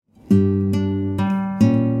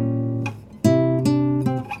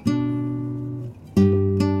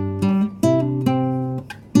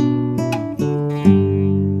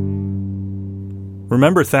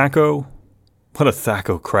Remember THAC0? What a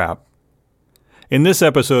THAC0 crap. In this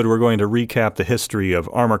episode, we're going to recap the history of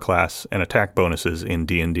armor class and attack bonuses in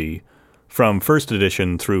D&D, from 1st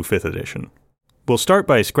edition through 5th edition. We'll start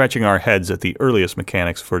by scratching our heads at the earliest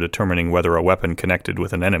mechanics for determining whether a weapon connected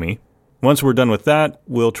with an enemy. Once we're done with that,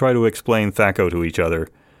 we'll try to explain THAC0 to each other.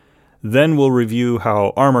 Then we'll review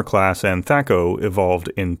how armor class and THAC0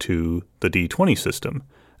 evolved into the D20 system,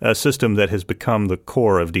 a system that has become the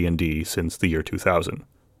core of D&D since the year 2000.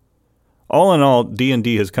 All in all,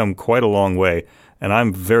 D&D has come quite a long way, and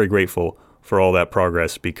I'm very grateful for all that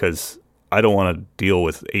progress because I don't want to deal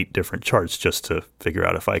with 8 different charts just to figure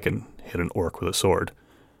out if I can hit an orc with a sword.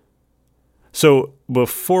 So,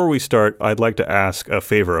 before we start, I'd like to ask a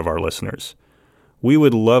favor of our listeners. We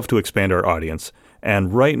would love to expand our audience,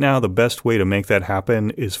 and right now the best way to make that happen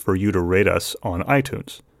is for you to rate us on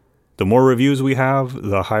iTunes. The more reviews we have,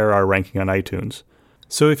 the higher our ranking on iTunes.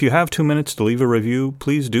 So if you have 2 minutes to leave a review,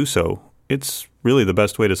 please do so. It's really the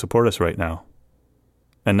best way to support us right now.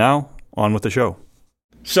 And now, on with the show.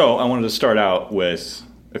 So, I wanted to start out with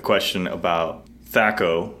a question about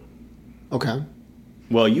THAC0. Okay.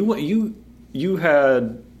 Well, you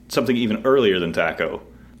had something even earlier than THAC0.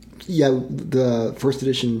 Yeah, the 1st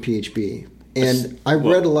edition PHB. And I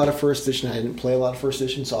read a lot of 1st edition. I didn't play a lot of 1st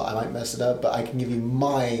edition, so I might mess it up. But I can give you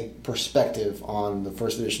my perspective on the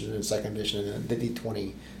 1st edition and 2nd edition and the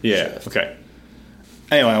D20. Yeah, shift. Okay.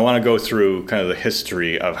 Anyway, I want to go through kind of the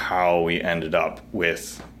history of how we ended up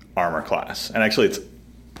with armor class. And actually, it's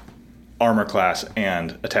armor class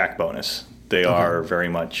and attack bonus. They are very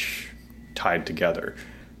much tied together.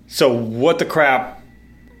 So what the crap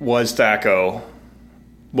was THAC0?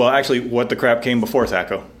 Well, actually, what the crap came before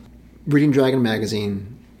THAC0? Reading Dragon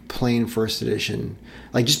Magazine, playing 1st edition.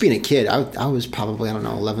 Like, just being a kid, I was probably,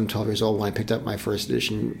 11, 12 years old when I picked up my 1st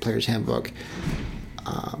edition Player's Handbook.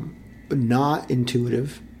 But not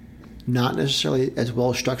intuitive, not necessarily as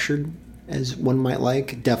well structured as one might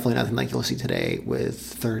like. Definitely nothing like you'll see today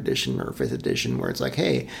with 3rd edition or 5th edition, where it's like,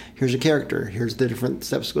 hey, here's a character, here's the different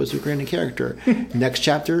steps goes through creating a character. Next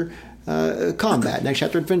chapter, combat, next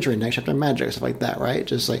chapter adventuring, next chapter magic, stuff like that, right?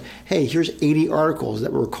 Just like, hey, here's 80 articles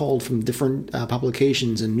that were culled from different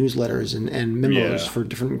publications and newsletters and memos for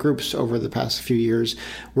different groups over the past few years.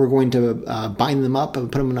 We're going to bind them up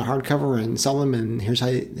and put them in a hardcover and sell them, and here's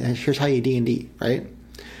how you D&D, right?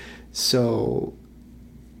 So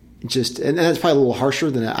just, and that's probably a little harsher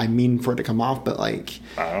than I mean for it to come off, but like,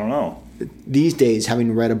 I don't know. These days,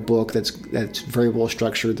 having read a book that's very well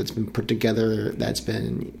structured, that's been put together, that's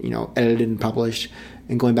been edited and published,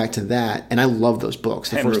 and going back to that, and I love those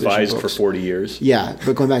books. And revised for 40 years. Yeah,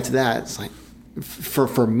 but going back to that, it's like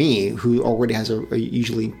for me, who already has a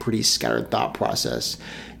usually pretty scattered thought process,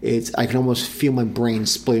 I can almost feel my brain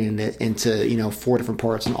splitting it into 4 different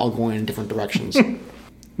parts and all going in different directions.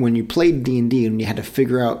 When you played D&D and you had to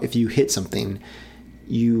figure out if you hit something,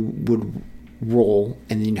 you would roll,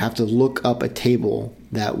 and then you'd have to look up a table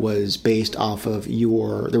that was based off of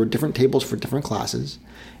there were different tables for different classes,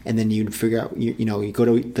 and then you'd figure out, you go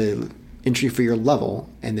to the entry for your level,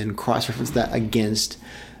 and then cross-reference that against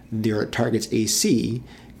your target's AC,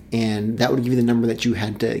 and that would give you the number that you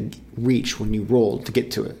had to reach when you rolled to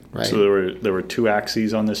get to it, right? So there were 2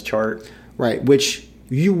 axes on this chart? Right, which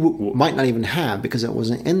you might not even have because it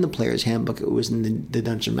wasn't in the Player's Handbook. It was in the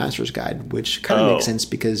Dungeon Master's Guide, which kind of makes sense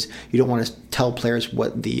because you don't want to tell players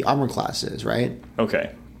what the armor class is, right?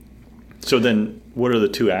 Okay. So then, what are the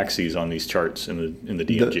 2 axes on these charts in the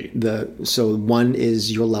DMG? So one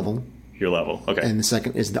is your level. Your level, okay. And the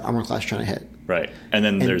second is the armor class trying to hit. Right. And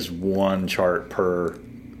then there's 1 chart per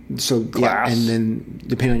class. Yeah, and then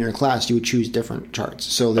depending on your class, you would choose different charts.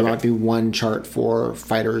 So there might be 1 chart for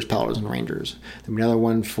fighters, paladins, and rangers. There'd be another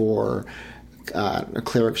one for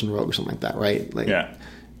clerics and rogues, or something like that, right? Yeah.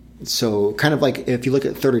 So kind of like if you look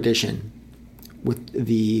at 3rd edition with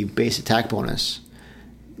the base attack bonus,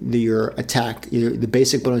 the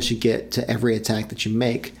basic bonus you get to every attack that you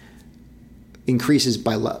make increases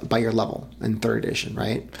by your level in 3rd edition,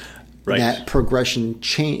 right? Right. That progression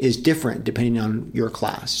is different depending on your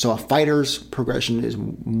class. So a fighter's progression is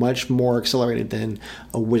much more accelerated than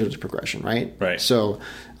a wizard's progression, right? Right. So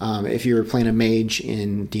if you're playing a mage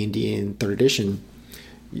in D&D in 3rd edition,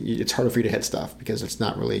 it's harder for you to hit stuff because it's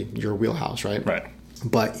not really your wheelhouse, right? Right.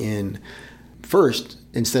 But in 1st,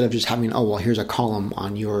 instead of just having, here's a column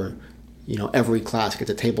on your, every class gets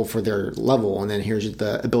a table for their level, and then here's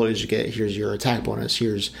the abilities you get, here's your attack bonus,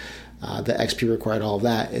 here's the XP required, all of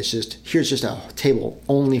that. Here's just a table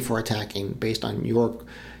only for attacking based on your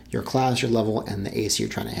class, your level, and the AC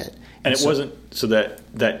you're trying to hit. And it wasn't, so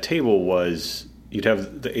that table was, you'd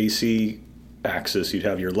have the AC axis, you'd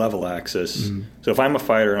have your level axis. So if I'm a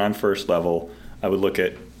fighter and I'm first level, I would look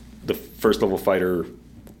at the first level fighter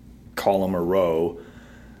column or row,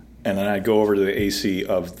 and then I'd go over to the AC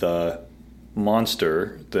of the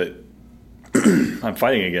monster that I'm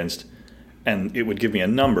fighting against, and it would give me a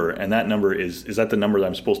number, and that number is that the number that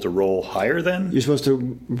I'm supposed to roll higher than? You're supposed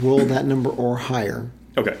to roll that number or higher.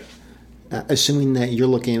 Okay. Assuming that you're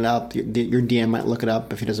looking it up, your DM might look it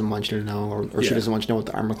up if he doesn't want you to know, or she doesn't want you to know what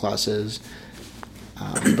the armor class is.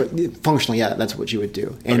 But functionally, yeah, that's what you would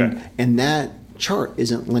do. And that chart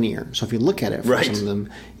isn't linear. So if you look at it for some of them,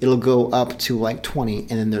 it'll go up to like 20, and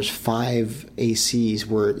then there's 5 ACs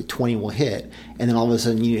where 20 will hit, and then all of a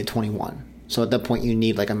sudden you need a 21. So at that point you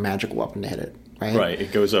need like a magic weapon to hit it, right? Right.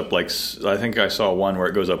 It goes up like, I think I saw one where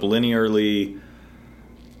it goes up linearly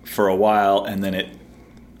for a while, and then it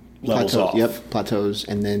levels off. Yep, plateaus,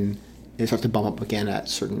 and then it starts to bump up again at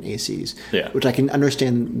certain ACs. Yeah. Which I can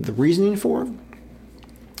understand the reasoning for,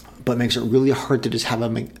 but makes it really hard to just have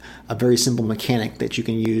a very simple mechanic that you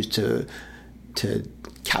can use to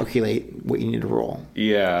calculate what you need to roll.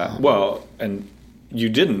 Yeah. And you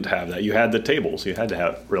didn't have that. You had the tables. You had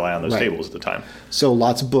to rely on those tables at the time. So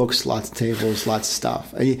lots of books, lots of tables, lots of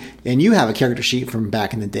stuff. And you have a character sheet from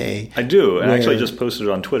back in the day. I do. And I actually just posted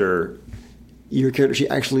it on Twitter. Your character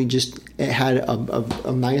sheet actually it had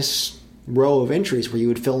a nice row of entries where you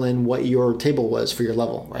would fill in what your table was for your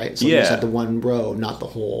level, right? So you just had the one row, not the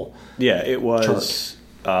whole. Yeah, it was.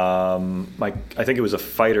 I think it was a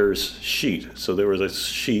fighter's sheet. So there was a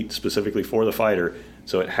sheet specifically for the fighter.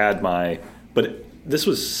 So it had but this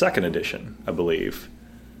was 2nd edition, I believe,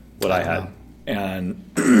 what I had.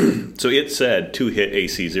 And so it said 2-hit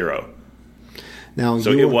AC 0. Now,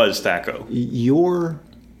 so it was THAC0. Your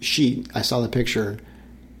sheet, I saw the picture.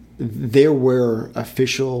 There were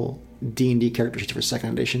official D&D character sheets for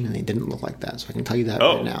 2nd edition, and they didn't look like that. So I can tell you that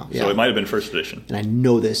right now. So it might have been 1st edition. And I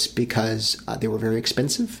know this because they were very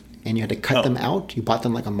expensive, and you had to cut them out. You bought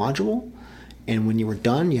them like a module, and when you were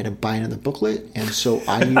done, you had to buy another booklet. And so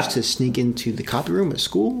I used to sneak into the copy room at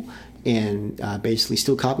school and basically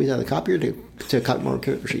steal copies out of the copier to cut more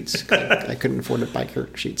character sheets. I couldn't afford to buy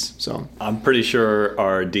character sheets. So I'm pretty sure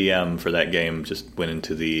our DM for that game just went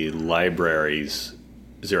into the library's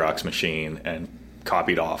Xerox machine and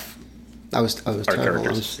copied off. I was terrible.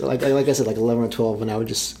 I was, like I said, like 11 or 12, and I would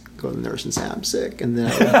just go to the nurse and say I'm sick, and then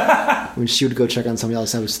when she would go check on somebody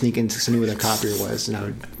else, I would sneak into somebody where their copier was, and I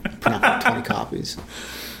would print out like 20 copies.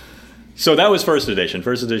 So that was 1st edition.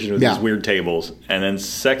 1st edition with these weird tables, and then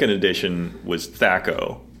 2nd edition was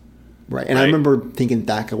THAC0. Right, and I remember thinking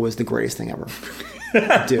THAC0 was the greatest thing ever.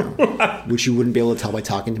 I do, which you wouldn't be able to tell by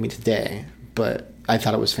talking to me today, but I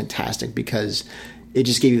thought it was fantastic because it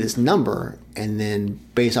just gave you this number, and then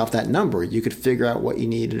based off that number, you could figure out what you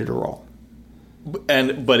needed to roll.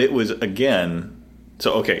 But it was, again,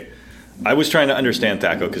 so okay, I was trying to understand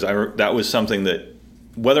THAC0 because that was something that,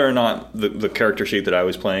 whether or not the character sheet that I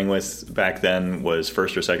was playing with back then was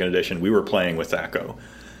 1st or 2nd edition, we were playing with THAC0.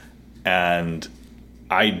 And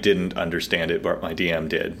I didn't understand it, but my DM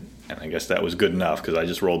did. And I guess that was good enough because I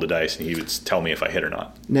just rolled the dice and he would tell me if I hit or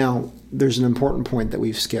not. Now, there's an important point that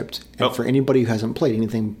we've skipped. And for anybody who hasn't played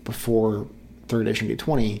anything before 3rd edition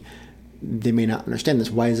D20, they may not understand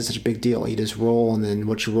this. Why is it such a big deal? You just roll, and then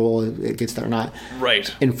what you roll, it gets there or not.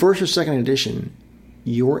 Right. In 1st or 2nd edition,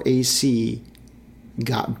 your AC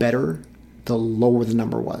got better the lower the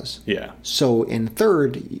number was. Yeah. So in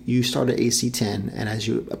 3rd, you start at AC 10, and as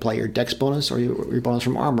you apply your dex bonus or your bonus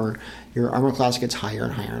from armor, your armor class gets higher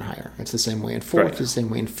and higher and higher. It's the same way in 4th, it's the same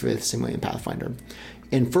way in 5th, the same way in Pathfinder.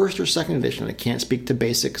 In 1st or 2nd edition, I can't speak to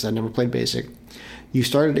basic because I never played basic, you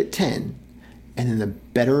started at 10, and then the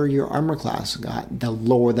better your armor class got, the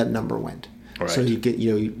lower that number went. Right. So you get,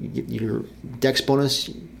 your dex bonus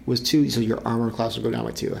was 2, so your armor class will go down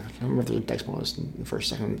by 2. I don't remember if there's a dex bonus in the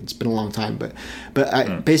 1st, 2nd. It's been a long time, but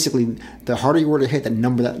basically, the harder you were to hit,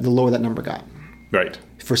 the lower that number got. Right.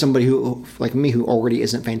 For somebody who, like me, who already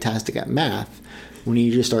isn't fantastic at math, when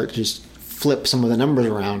you just start to just flip some of the numbers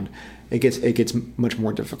around, it gets much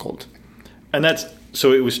more difficult. And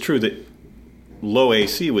so it was true that low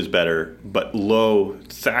AC was better, but low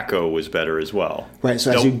THAC0 was better as well. Right.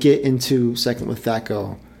 So as you get into 2nd with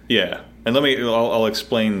THAC0. Yeah. And I'll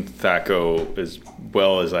explain THAC0 as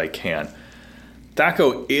well as I can.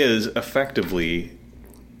 THAC0 is effectively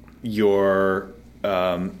your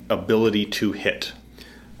ability to hit.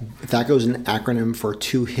 THAC0 is an acronym for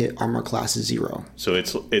 2-hit armor class 0. So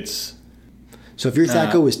it's so if your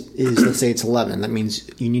THAC0 is let's say it's 11, that means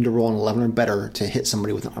you need to roll an 11 or better to hit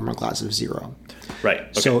somebody with an armor class of 0. Right.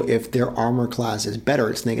 Okay. So if their armor class is better,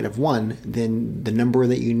 it's -1, then the number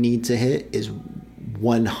that you need to hit is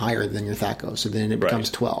one higher than your THAC0, so then it becomes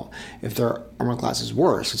 12. If their armor class is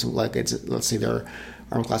worse, let's say their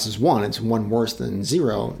armor class is 1, it's 1 worse than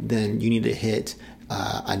 0, then you need to hit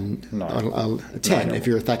a 10. If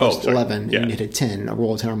your THAC0 is 11, you need to hit a 10, a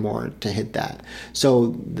roll of 10 or more to hit that.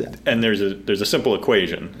 So, and there's a simple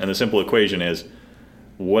equation, and the simple equation is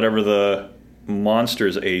whatever the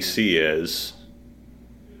monster's AC is,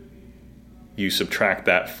 you subtract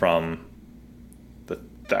that from the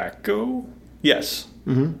THAC0? Yes.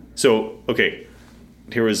 Mm-hmm. So, okay,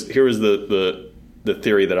 here was the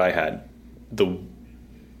theory that I had. The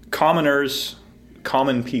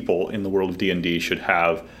common people in the world of D&D should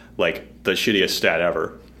have, like, the shittiest stat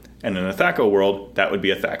ever. And in a THAC0 world, that would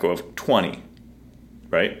be a THAC0 of 20,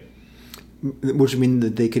 right? Which would mean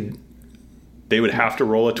that they would have to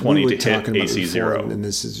roll a 20 to hit AC 0. And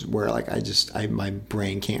this is where, like, my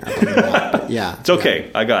brain can't wrap it up. But yeah. It's okay.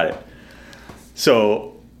 Yeah. I got it.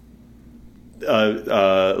 So,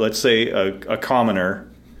 let's say a commoner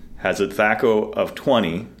has a THAC0 of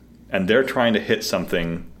 20, and they're trying to hit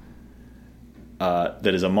something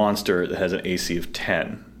that is a monster that has an AC of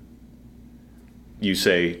 10. You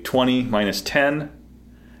say 20 minus 10,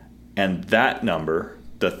 and that number,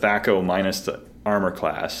 the THAC0 minus the armor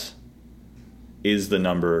class, is the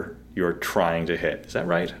number you're trying to hit. Is that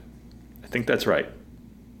right? I think that's right.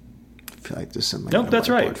 I feel like there's something I need a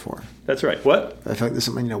whiteboard for. That's right. What? I feel like there's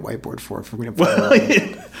something I need a whiteboard for me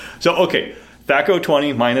to So, okay. THAC0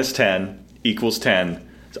 20 minus 10 equals 10.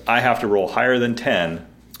 So I have to roll higher than 10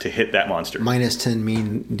 to hit that monster. Minus 10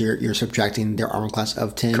 mean you're subtracting their armor class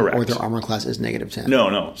of 10? Correct. Or their armor class is negative 10?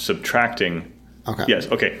 No. Subtracting. Okay. Yes.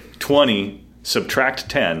 Okay. 20 subtract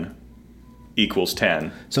 10 equals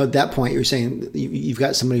 10. So at that point, you're saying you've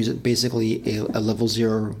got somebody who's basically a level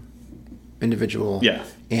 0 individual. Yeah.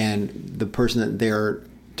 And the person that they're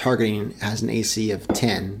targeting has an AC of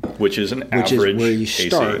 10. Which is an average AC. Which is where you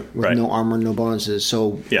start with right. no armor, no bonuses.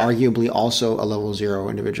 So arguably also a level 0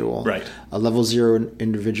 individual. Right. A level 0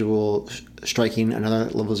 individual striking another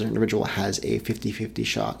level 0 individual has a 50-50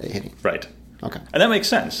 shot at hitting. Right. Okay. And that makes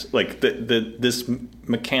sense. Like, this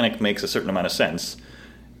mechanic makes a certain amount of sense.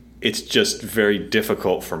 It's just very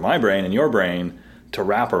difficult for my brain and your brain to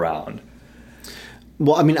wrap around.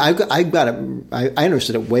 Well, I mean, I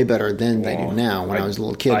understood it way better then than I do now when I was a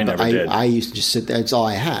little kid. I used to just sit there. It's all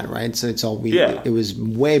I had, right? So it's all we. Yeah. It was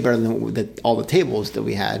way better than all the tables that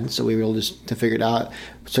we had. So we were able to figure it out.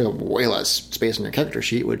 So way less space on your character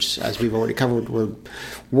sheet, which, as we've already covered, were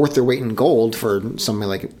worth their weight in gold for somebody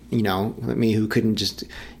like me who couldn't just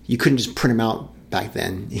print them out back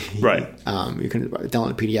then. Right. You can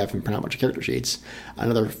download a PDF and print out a bunch of character sheets.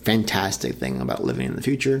 Another fantastic thing about living in the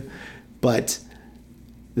future, but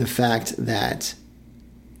the fact that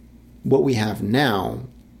what we have now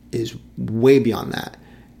is way beyond that.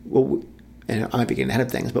 And I might be getting ahead of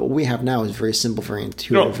things, but what we have now is very simple, very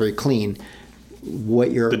intuitive, very clean.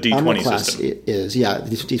 What your armor class is, the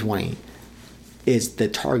D20, is the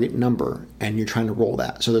target number, and you're trying to roll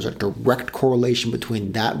that. So there's a direct correlation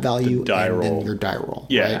between that value and then your die roll.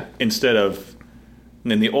 Yeah. Right? Instead of,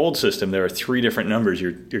 in the old system, there are 3 different numbers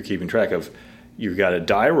you're keeping track of. You've got a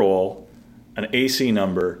die roll, an AC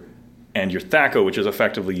number, and your THAC0, which is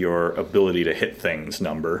effectively your ability to hit things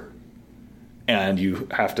number. And you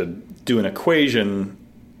have to do an equation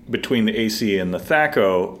between the AC and the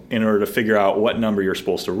THAC0 in order to figure out what number you're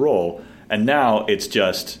supposed to roll. And now it's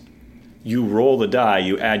just, you roll the die,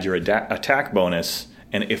 you add your attack bonus,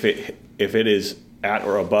 and if it is at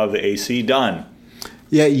or above the AC, done.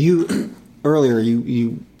 Yeah, earlier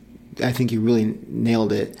I think you really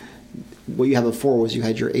nailed it. What you had before was you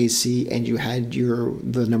had your AC and you had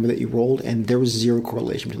the number that you rolled, and there was 0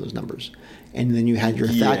 correlation between those numbers. And then you had your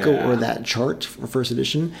THAC0 or that chart for first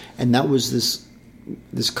edition, and that was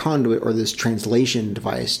this conduit or this translation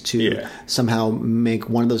device to somehow make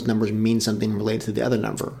one of those numbers mean something related to the other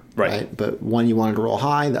number. Right? But one you wanted to roll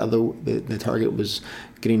high, the other the target was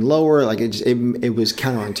getting lower. Like it was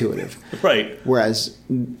counterintuitive. Right. Whereas,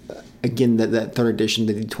 again, that third edition,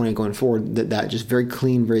 the D20 going forward, that just very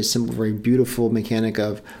clean, very simple, very beautiful mechanic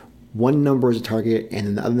of one number is a target, and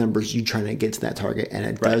then the other number is you trying to get to that target, and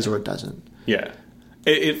it does or it doesn't. Yeah.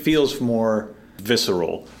 It feels more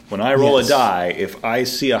visceral. When I roll a die, if I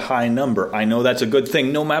see a high number, I know that's a good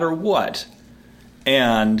thing no matter what.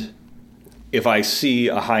 And if I see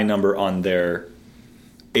a high number on their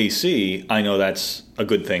AC, I know that's a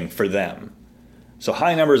good thing for them. So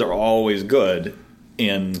high numbers are always good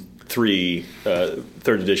in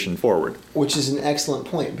third edition forward. Which is an excellent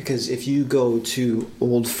point, because if you go to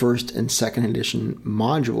old first and second edition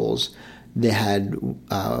modules, they had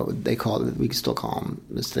they called it, we can still call them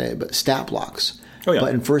this today, but stat blocks. Oh, yeah.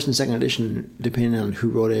 But in first and second edition, depending on who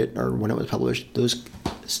wrote it or when it was published, those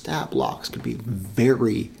stat blocks could be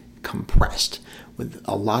very compressed with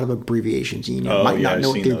a lot of abbreviations. You might not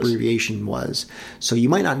know what the abbreviation was. So you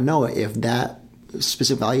might not know if that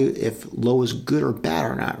specific value, if low is good or bad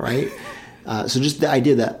or not, right? So just the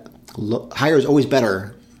idea that higher is always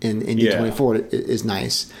better in D24 is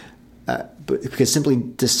nice. But because simply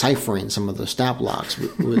deciphering some of those stat blocks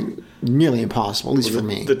was nearly impossible, at least for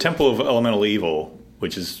me. The Temple of Elemental Evil,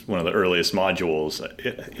 which is one of the earliest modules,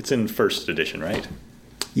 it's in first edition, right?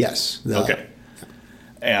 Yes. Okay.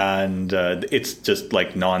 And it's just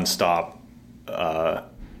like nonstop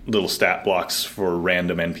little stat blocks for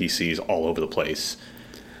random NPCs all over the place.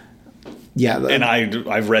 Yeah. And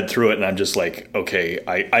I've read through it, and I'm just like, okay,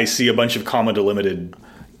 I see a bunch of comma delimited.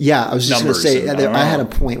 Yeah, I was just going to say I had a know.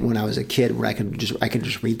 point when I was a kid where I could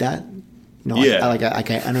just read that. You know, Yeah. I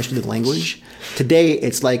understood the language. Today,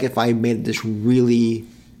 it's like if I made this really,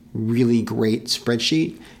 really great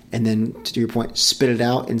spreadsheet and then, to your point, spit it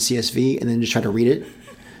out in CSV and then just try to read it,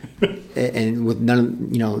 and with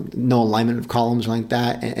no alignment of columns like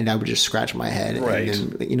that, and I would just scratch my head. Right.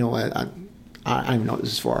 And then, you know what? I don't even know what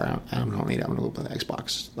this is for. I don't need it. I'm going to go play the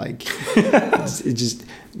Xbox. Like, it just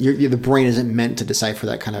the brain isn't meant to decipher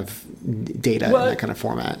that kind of data in that kind of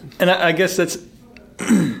format. And I guess that's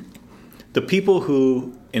the people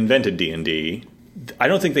who invented D&D. I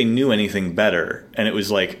don't think they knew anything better, and it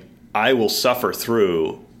was like, I will suffer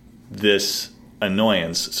through this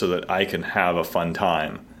annoyance so that I can have a fun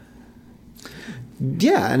time.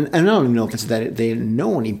 Yeah, and I don't even know if it's that they didn't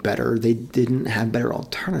know any better. They didn't have better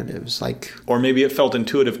alternatives. Or maybe it felt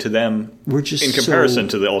intuitive to them in comparison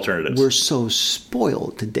to the alternatives. We're so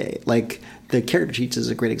spoiled today. Like, the character sheets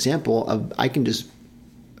is a great example of, I can just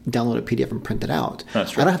download a PDF and print it out.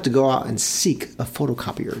 That's true. I don't have to go out and seek a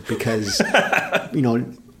photocopier because,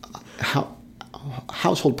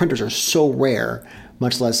 household printers are so rare,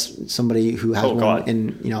 much less somebody who has one. God.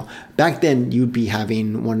 And, back then you'd be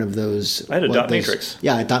having one of those. I had a dot matrix.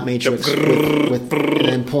 Yeah, a dot matrix with and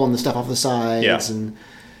then pulling the stuff off the sides, and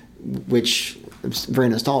which is very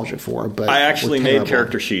nostalgic for. But I actually made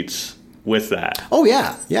character sheets with that. Oh,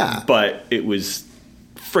 yeah, yeah. But it was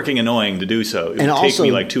freaking annoying to do so. It would take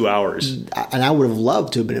me like 2 hours. And I would have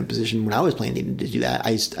loved to have been in a position when I was playing to do that.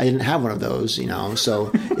 I didn't have one of those,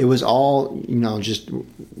 so it was all, just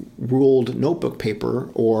ruled notebook paper,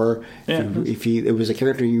 or if it was a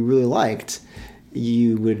character you really liked,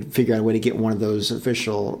 you would figure out a way to get one of those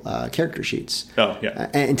official character sheets. Oh, yeah.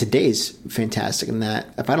 And today's fantastic in that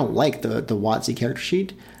if I don't like the WotC character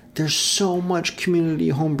sheet, there's so much community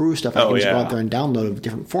homebrew stuff I can just go out there and download of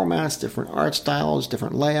different formats, different art styles,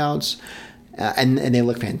 different layouts, and they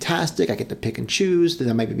look fantastic. I get to pick and choose.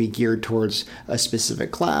 That might be geared towards a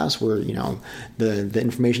specific class where the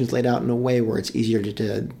information is laid out in a way where it's easier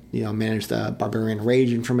to manage the barbarian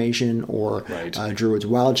rage information or druid's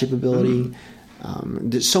wild shape ability.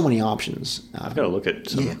 There's so many options. I've got to look at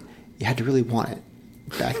some. Yeah, you had to really want it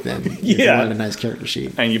back then. If you wanted a nice character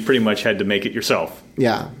sheet, and you pretty much had to make it yourself.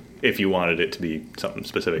 Yeah. If you wanted it to be something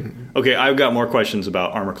specific. Okay, I've got more questions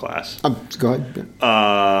about armor class. Go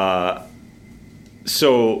ahead.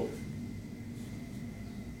 So,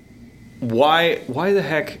 why the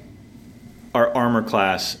heck are armor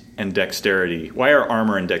class and dexterity? Why are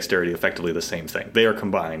armor and dexterity effectively the same thing? They are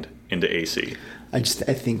combined into AC. I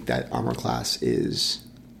think that armor class is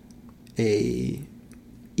a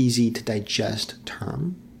easy to digest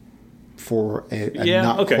term for a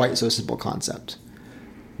not quite so simple concept,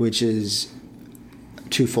 which is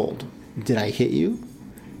twofold. Did I hit you?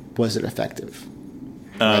 Was it effective?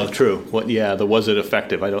 True. Well, the was it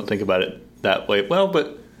effective? I don't think about it that way. Well,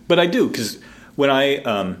 but I do, because when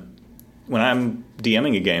I'm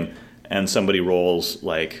DMing a game and somebody rolls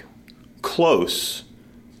like close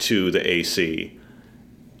to the AC,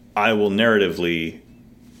 I will narratively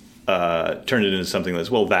turn it into something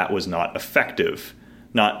that's, well, that was not effective.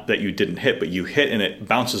 Not that you didn't hit, but you hit and it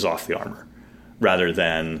bounces off the armor. Rather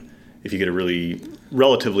than, if you get a really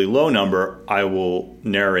relatively low number, I will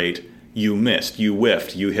narrate, you missed, you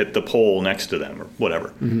whiffed, you hit the pole next to them, or whatever.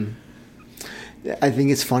 Mm-hmm. I think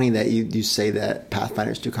it's funny that you say that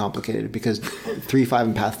Pathfinder is too complicated, because 3.5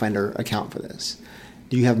 and Pathfinder account for this.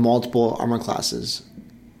 Do you have multiple armor classes?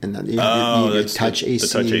 And then you touch AC. The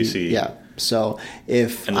touch AC. Yeah. So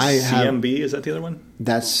if and the CMB, is that the other one?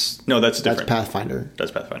 That's different. That's Pathfinder. That's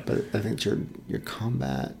Pathfinder. But I think it's your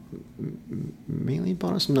combat melee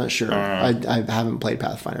bonus. I'm not sure. I haven't played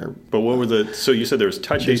Pathfinder. But what were so you said there was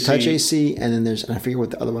touch AC? Touch AC, and then and I forget what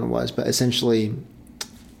the other one was, but essentially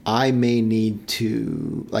I may need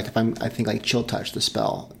to, like, I think like Chill Touch, the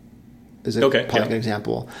spell, is probably a good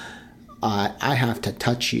example. I have to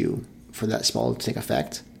touch you for that spell to take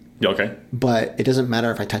effect. Okay. But it doesn't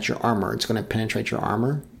matter if I touch your armor; it's going to penetrate your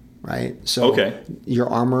armor, right? So your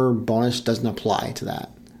armor bonus doesn't apply to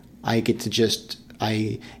that. I get to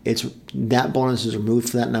it's that bonus is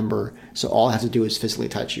removed for that number, so all I have to do is physically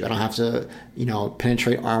touch you. I don't have to,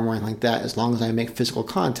 penetrate armor or anything like that. As long as I make physical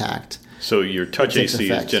contact. So your touch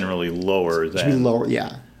AC is generally lower than. It should be lower,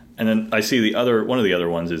 yeah. And then I see one of the other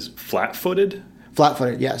ones is flat-footed.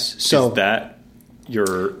 Flat-footed, yes. So is that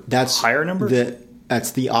that's higher number?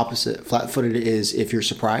 That's the opposite. Flat-footed is if you're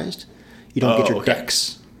surprised, you don't get your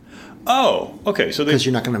dex. Oh, okay. So because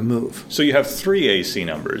you're not going to move. So you have 3 AC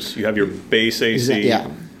numbers. You have your base AC,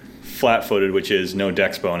 flat-footed, which is no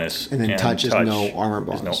dex bonus, and then touch is no armor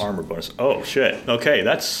bonus. There's no armor bonus. Oh shit. Okay,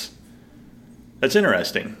 that's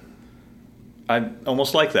interesting. I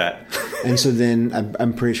almost like that. And so then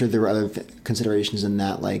I'm pretty sure there were other considerations in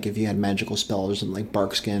that, like if you had magical spells and like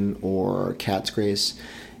Barkskin or Cat's Grace,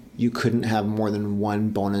 you couldn't have more than one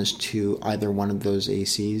bonus to either one of those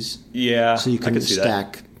ACs. Yeah, so you couldn't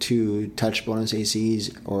stack 2 touch bonus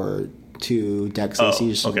ACs or 2 dex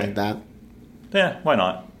ACs or something like that. Yeah, why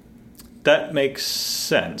not? That makes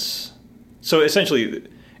sense. So essentially,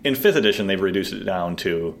 in 5th edition, they've reduced it down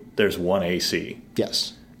to there's 1 AC.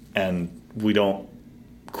 Yes. And we don't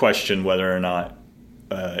question whether or not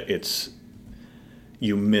it's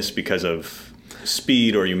you miss because of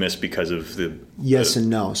speed or you miss because of the and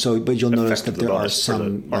no. So, but you'll notice that there are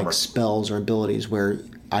some like spells or abilities where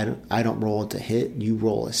I don't roll to hit. You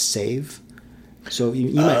roll a save. So you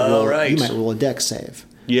might roll a dex save.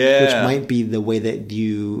 Yeah, which might be the way that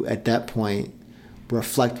you at that point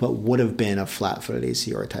reflect what would have been a flat-footed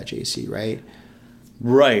AC or a touch AC, right?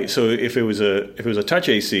 Right. So if it was a touch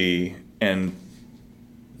AC and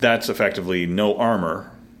that's effectively no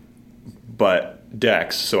armor, but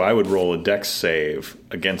dex, so I would roll a dex save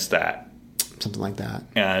against that. Something like that.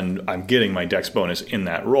 And I'm getting my dex bonus in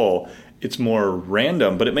that roll. It's more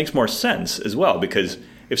random, but it makes more sense as well, because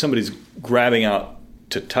if somebody's grabbing out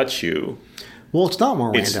to touch you... Well, it's not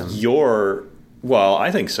more random. Well,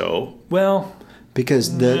 I think so. Well...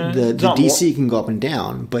 Because the DC can go up and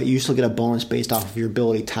down, but you still get a bonus based off of your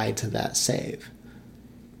ability tied to that save.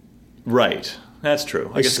 Right. That's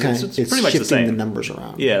true. I guess it's pretty much the same. Shifting the numbers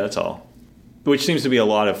around. Yeah, that's all. Which seems to be a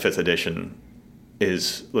lot of 5th edition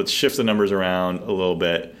is let's shift the numbers around a little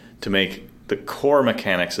bit to make the core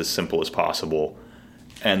mechanics as simple as possible.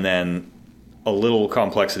 And then a little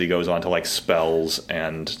complexity goes on to like spells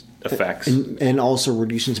and effects. And also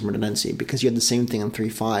reducing some redundancy, because you had the same thing in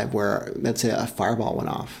 3.5 where, let's say, a fireball went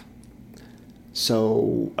off.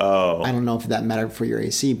 So I don't know if that mattered for your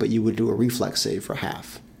AC, but you would do a reflex save for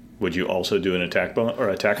half. Would you also do an attack roll?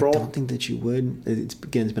 I don't think that you would. It's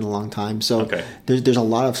been a long time. So there's a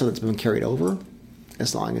lot of stuff that's been carried over.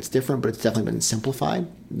 As long as it's different, but it's definitely been simplified.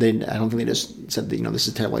 I don't think they just said that, this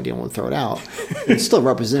is a terrible idea and we'll throw it out. It's still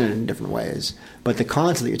represented in different ways. But the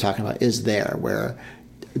concept that you're talking about is there, where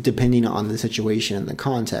depending on the situation and the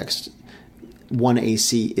context, 1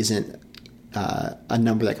 AC isn't a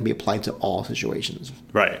number that can be applied to all situations.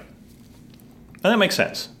 Right. And that makes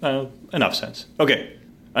sense. Enough sense. Okay.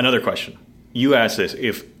 Another question. You asked this,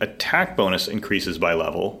 if attack bonus increases by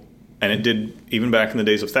level, and it did even back in the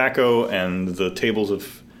days of THAC0 and the tables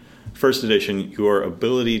of 1st edition, your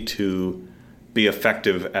ability to be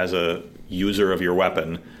effective as a user of your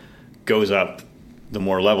weapon goes up the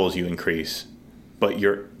more levels you increase, but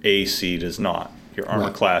your AC does not. Your armor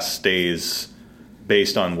class stays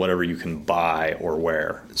based on whatever you can buy or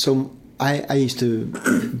wear. So I used to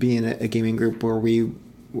be in a gaming group where we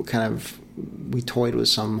toyed with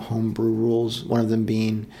some homebrew rules, one of them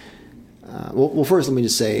being... Well, first let me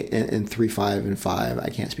just say in 3.5 and 5, I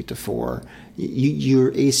can't speak to 4,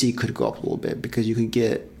 your AC could go up a little bit because you could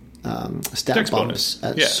get stat dex bumps bonus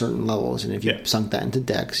at certain levels, and if you sunk that into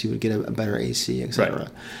dex, you would get a better AC, etc. Right.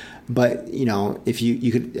 But if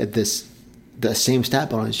you could at the same stat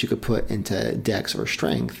bonus you could put into dex or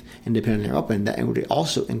strength, and depending on your weapon, that would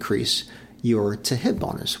also increase your to hit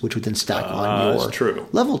bonus, which would then stack on your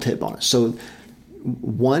level to hit bonus. So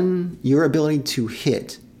your ability to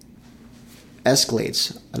hit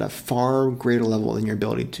escalates at a far greater level than your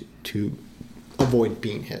ability to avoid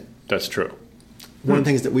being hit. That's true. One of the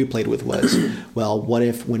things that we played with was, well, what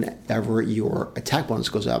if whenever your attack bonus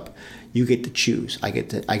goes up, you get to choose. I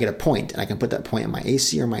get a point, and I can put that point in my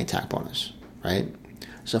AC or my attack bonus, right?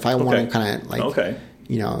 So if I want to kind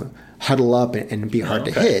of huddle up and be hard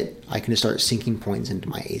to hit, I can just start sinking points into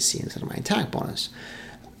my AC instead of my attack bonus.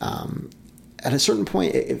 At a certain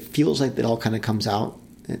point, it feels like it all kind of comes out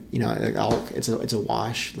it's a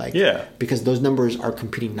wash. Like, Yeah. because those numbers are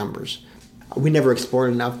competing numbers. We never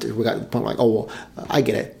explored enough. We got to the point where, like, oh, well, I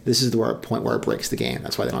get it. This is the point where it breaks the game.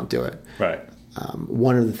 That's why they don't do it. Right.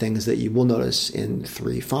 One of the things that you will notice in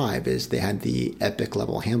 3.5 is they had the epic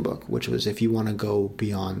level handbook, which was if you want to go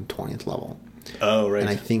beyond 20th level. Oh, right. And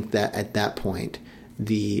I think that at that point,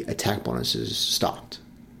 the attack bonuses stopped.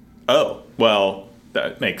 Oh, well,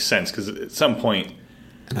 that makes sense because at some point...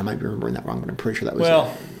 And I might be remembering that wrong, but I'm pretty sure that was well,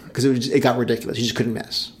 it. Because it got ridiculous. You just couldn't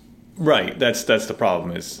miss. Right. That's the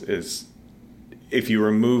problem is if you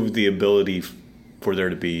remove the ability for there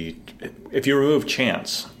to be... If you remove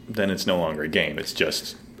chance, then it's no longer a game. It's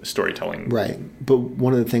just storytelling. Right. But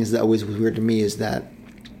one of the things that always was weird to me is that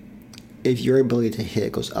if your ability to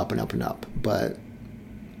hit goes up and up and up, but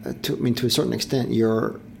to a certain extent,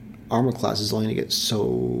 your armor class is only going to get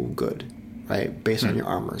so good, right? Based on your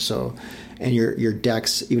armor. So, and your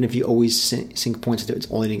dex, even if you always sink points into it,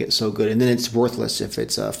 it's only going to get so good. And then it's worthless if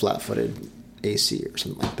it's a flat-footed AC or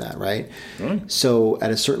something like that, right? So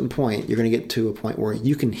at a certain point, you're going to get to a point where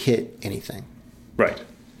you can hit anything. Right.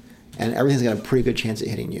 And everything's got a pretty good chance at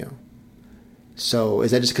hitting you. So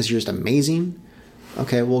is that just because you're just amazing?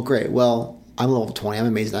 Okay, well, great. Well, I'm level 20. I'm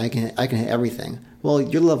amazing. I can hit everything. Well,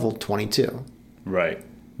 you're level 22. Right.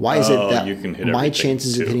 Why is it that you can hit my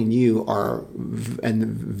chances too. of hitting you are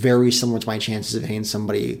very similar to my chances of hitting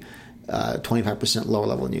somebody 25% lower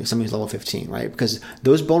level than you, somebody who's level 15, right? Because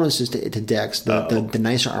those bonuses to dex, the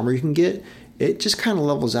nicer armor you can get, it just kind of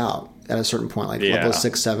levels out at a certain point, like level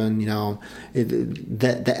 6, 7,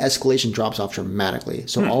 the escalation drops off dramatically.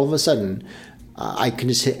 So all of a sudden, I can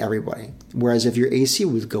just hit everybody. Whereas if your AC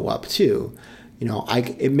would go up too,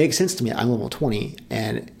 it makes sense to me. I'm level 20,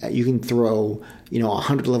 and you can throw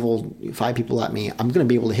 100 level 5 people at me. I'm going to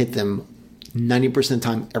be able to hit them 90% of the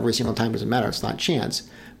time, every single time. Doesn't matter. It's not chance.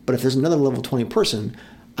 But if there's another level 20 person,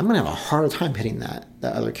 I'm going to have a harder time hitting that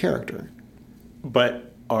other character.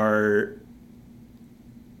 But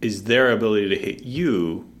is their ability to hit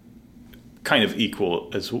you kind of equal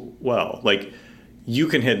as well? Like, you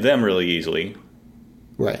can hit them really easily,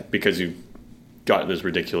 right? Because you've got this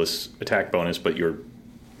ridiculous attack bonus, but your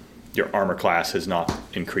armor class has not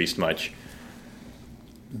increased much.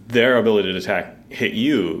 Their ability to hit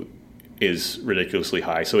you is ridiculously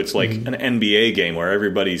high. So it's like an NBA game where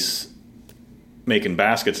everybody's making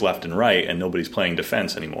baskets left and right and nobody's playing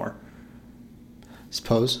defense anymore.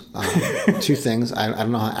 Suppose. Two things. I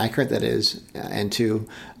don't know how accurate that is. And two,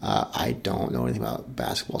 I don't know anything about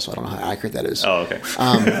basketball, so I don't know how accurate that is. Oh, okay.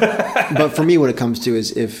 But for me, what it comes to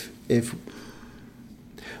is think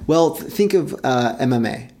of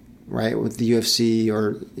MMA, right? With the UFC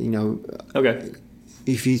or, Okay.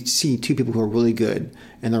 If you see two people who are really good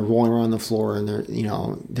and they're rolling around the floor and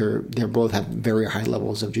they're both have very high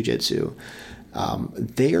levels of jiu-jitsu,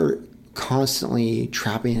 they are constantly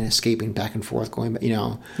trapping and escaping back and forth, going, because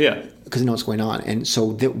they know what's going on. And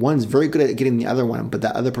so that one's very good at getting the other one, but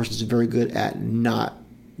that other person's very good at not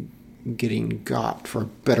getting got, for a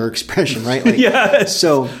better expression, right? Like, yes.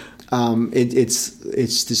 So it's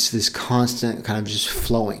this constant kind of just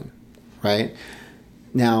flowing, right?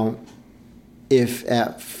 Now, if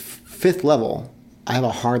at 5th level I have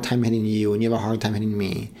a hard time hitting you and you have a hard time hitting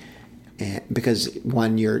me, because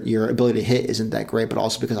one, your ability to hit isn't that great, but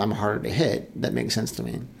also because I'm harder to hit, that makes sense to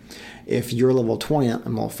me. If you're level 20 and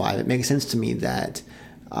I'm level 5, it makes sense to me that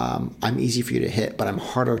I'm easy for you to hit, but I'm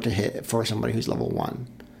harder to hit for somebody who's level 1.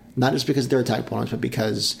 Not just because of their attack bonus, but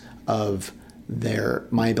because of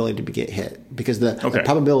my ability to get hit. Because the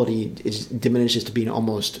probability diminishes to being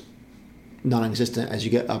almost non-existent as you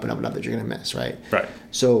get up and up and up that you're going to miss, right? Right.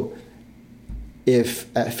 So if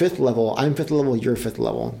at 5th level, I'm 5th level, you're 5th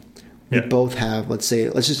level, we both have, let's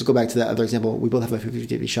just go back to that other example. We both have a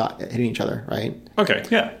 50-50 shot at hitting each other, right? Okay,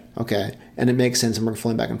 yeah. Okay, and it makes sense, and we're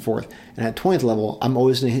flowing back and forth. And at 20th level, I'm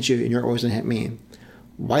always going to hit you, and you're always going to hit me.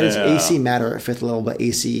 Why does AC matter at 5th level, but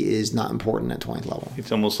AC is not important at 20th level?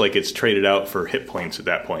 It's almost like it's traded out for hit points at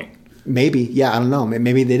that point. Maybe, yeah, I don't know.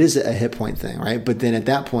 Maybe it is a hit point thing, right? But then at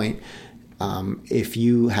that point, if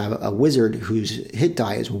you have a wizard whose hit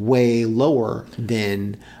die is way lower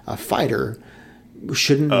than a fighter,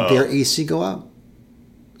 shouldn't their AC go up?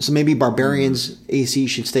 So maybe barbarians' AC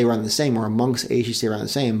should stay around the same, or a monk's AC should stay around the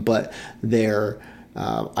same, but their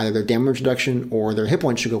either their damage reduction or their hit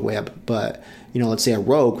points should go way up. But let's say a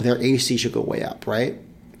rogue, their AC should go way up, right?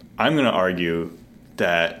 I'm going to argue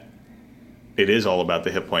that it is all about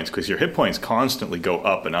the hit points, because your hit points constantly go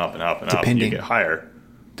up and up and up and up, and you get higher.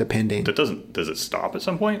 depending. Does it stop at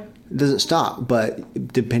some point? It doesn't stop,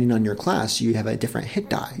 but depending on your class, you have a different hit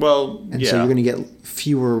die. Well, and so you're going to get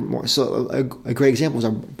fewer more. So a great example is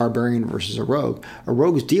a barbarian versus a rogue. A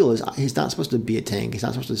rogue's deal is he's not supposed to be a tank. He's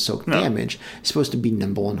not supposed to soak damage. He's supposed to be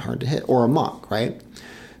nimble and hard to hit. Or a monk, right?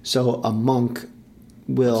 So a monk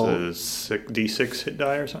will... It's a D6 hit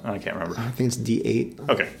die or something? I can't remember. I think it's D8.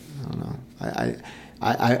 Okay. I don't know.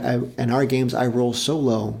 I in our games, I roll so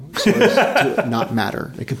low so as to not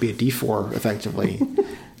matter. It could be a D4, effectively.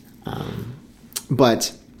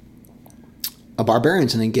 But a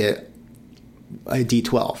barbarian's going to get a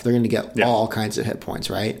D12. They're going to get all kinds of hit points,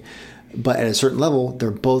 right? But at a certain level, they're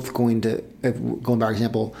both going to... Going by our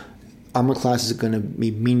example, armor class is going to be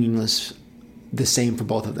meaningless the same for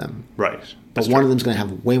both of them. Right. But one of them's going to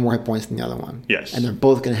have way more hit points than the other one. Yes. And they're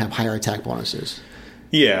both going to have higher attack bonuses.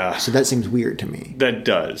 Yeah. So that seems weird to me. That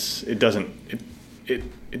does. It doesn't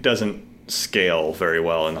scale very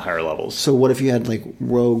well in the higher levels. So what if you had like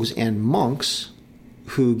rogues and monks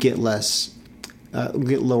who get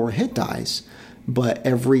get lower hit dice, but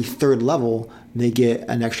every third level they get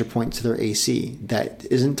an extra point to their AC that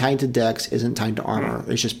isn't tied to dex, isn't tied to armor.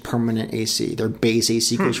 It's just permanent AC. Their base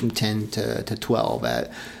AC goes from 10 to 12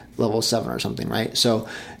 at level 7 or something, right? So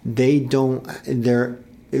we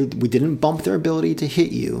didn't bump their ability to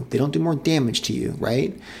hit you. They don't do more damage to you,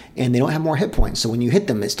 right? And they don't have more hit points. So when you hit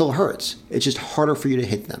them, it still hurts. It's just harder for you to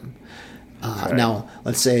hit them. Now,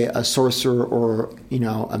 let's say a sorcerer or,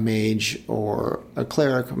 a mage or a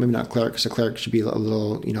cleric, maybe not a cleric, because a cleric should be a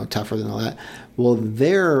little, tougher than all that. Well,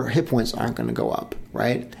 their hit points aren't going to go up,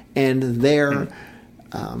 right? And their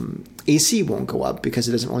AC won't go up because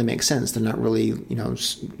it doesn't really make sense. They're not really,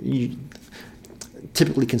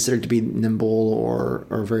 typically considered to be nimble or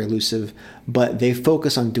very elusive, but they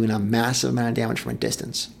focus on doing a massive amount of damage from a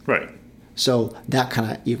distance. Right. So that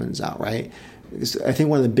kind of evens out, right? I think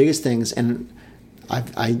one of the biggest things, and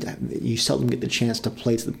you seldom get the chance to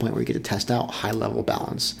play to the point where you get to test out high level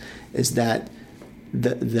balance, is that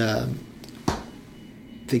the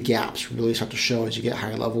gaps really start to show as you get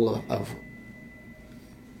higher level of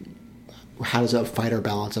how does a fighter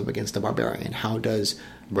balance up against a barbarian? How does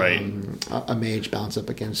a mage balance up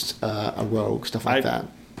against a rogue? Stuff like that.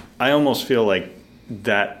 I almost feel like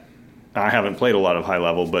that. I haven't played a lot of high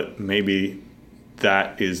level, but maybe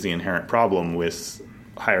that is the inherent problem with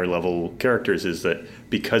higher level characters, is that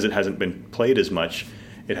because it hasn't been played as much,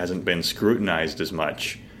 it hasn't been scrutinized as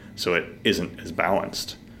much, so it isn't as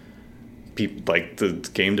balanced. People, like the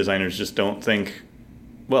game designers, just don't think,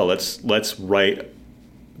 well, let's write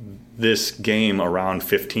this game around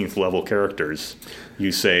 15th level characters.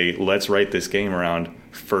 You say, let's write this game around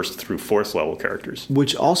 1st through 4th level characters.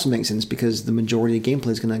 Which also makes sense because the majority of gameplay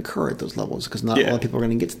is going to occur at those levels because not a lot of people are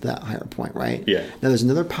going to get to that higher point, right? Yeah. Now, there's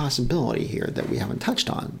another possibility here that we haven't touched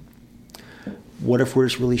on. What if we're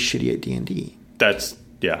just really shitty at D&D?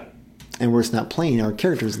 And we're just not playing our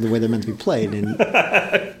characters the way they're meant to be played, and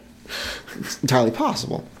it's entirely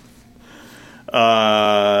possible.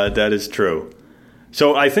 That is true.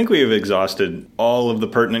 So I think we have exhausted all of the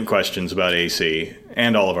pertinent questions about AC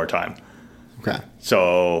and all of our time. Okay.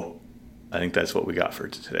 So I think that's what we got for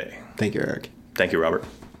today. Thank you, Eric. Thank you, Robert.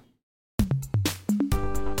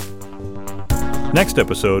 Next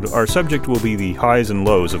episode, our subject will be the highs and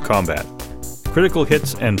lows of combat, critical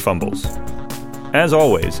hits and fumbles. As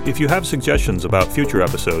always, if you have suggestions about future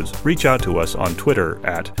episodes, reach out to us on Twitter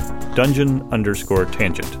at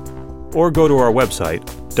dungeon_tangent, or go to our website,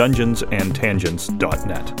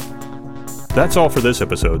 dungeonsandtangents.net. That's all for this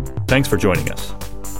episode. Thanks for joining us.